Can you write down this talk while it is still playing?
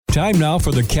Time now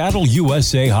for the Cattle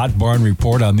USA Hot Barn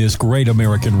Report on this great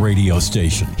American radio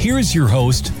station. Here's your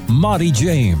host, Monty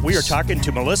James. We are talking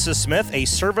to Melissa Smith, a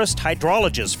serviced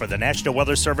hydrologist for the National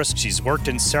Weather Service. She's worked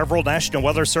in several National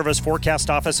Weather Service forecast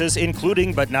offices,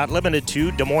 including but not limited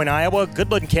to Des Moines, Iowa,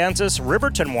 Goodland, Kansas,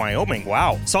 Riverton, Wyoming,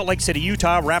 wow, Salt Lake City,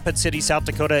 Utah, Rapid City, South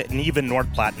Dakota, and even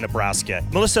North Platte, Nebraska.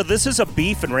 Melissa, this is a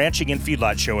beef and ranching and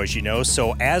feedlot show, as you know,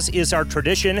 so as is our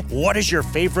tradition, what is your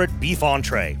favorite beef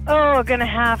entree? Oh, gonna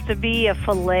have to be a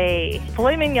filet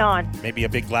mignon. Maybe a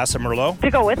big glass of Merlot? To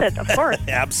go with it, of course.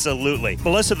 Absolutely.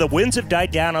 Melissa, the winds have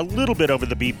died down a little bit over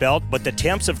the beef belt, but the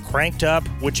temps have cranked up,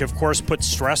 which of course puts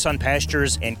stress on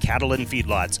pastures and cattle and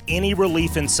feedlots. Any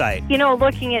relief in sight? You know,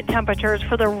 looking at temperatures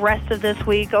for the rest of this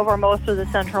week over most of the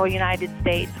central United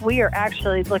States, we are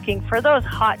actually looking for those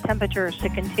hot temperatures to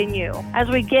continue. As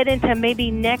we get into maybe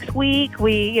next week,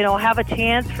 we, have a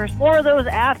chance for more of those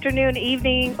afternoon,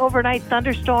 evening, overnight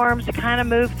thunderstorms to kind of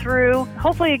move through.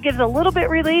 Hopefully it gives a little bit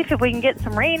relief if we can get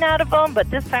some rain out of them, but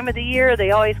this time of the year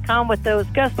they always come with those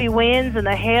gusty winds and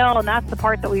the hail, and that's the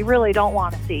part that we really don't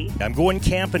want to see. I'm going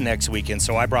camping next weekend,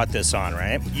 so I brought this on,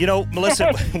 right?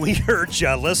 Melissa, we urge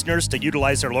listeners to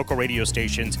utilize their local radio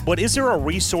stations, but is there a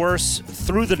resource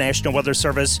through the National Weather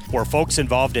Service where folks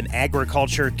involved in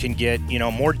agriculture can get,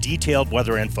 more detailed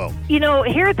weather info?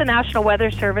 Here at the National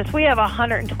Weather Service, we have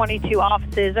 122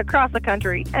 offices across the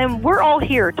country, and we're all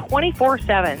here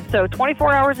 24/7. So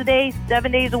 24 hours a day,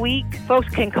 7 days a week. Folks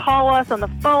can call us on the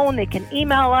phone, they can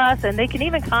email us, and they can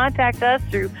even contact us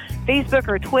through Facebook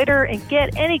or Twitter and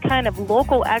get any kind of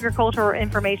local agricultural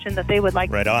information that they would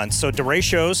like. Right on. So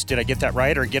derechos, did I get that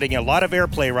right, are getting a lot of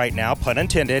airplay right now, pun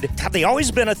intended. Have they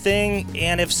always been a thing?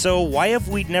 And if so, why have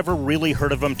we never really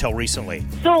heard of them till recently?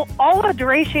 So all a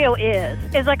derecho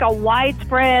is like a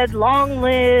widespread,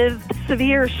 long-lived,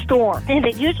 severe storm. And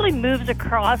it usually moves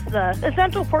across the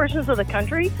central portions of the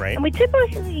country. Right. And we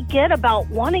typically get about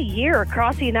one a year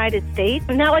across the United States.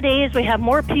 Nowadays, we have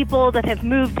more people that have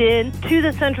moved in to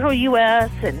the central U.S.,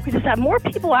 and we just have more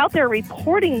people out there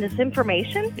reporting this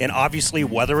information. And obviously,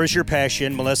 weather is your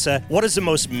passion. Melissa, what is the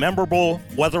most memorable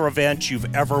weather event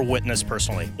you've ever witnessed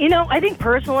personally? I think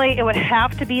personally, it would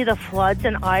have to be the floods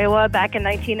in Iowa back in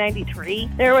 1993.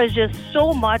 There was just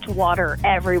so much water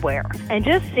everywhere. And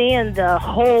just seeing the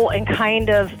whole and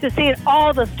just seeing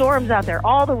all the storms out there,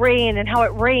 all the rain, and how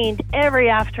it rained every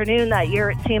afternoon that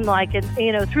year, it seemed like, and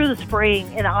through the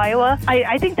spring in Iowa,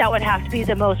 I think that would have to be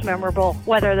the most memorable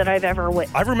weather that I've ever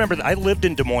witnessed. I remember I lived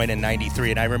in Des Moines in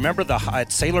 93, and I remember at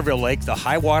Saylorville Lake, the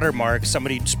high water mark,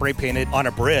 somebody spray painted on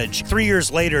a bridge. 3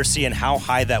 years later, seeing how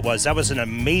high that was an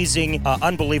amazing,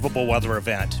 unbelievable weather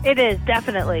event. It is,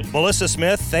 definitely. Melissa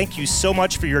Smith, thank you so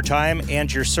much for your time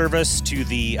and your service to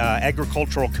the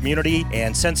agricultural community,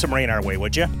 and send some rain our way,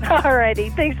 would you? All righty.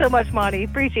 Thanks so much, Monty.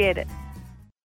 Appreciate it.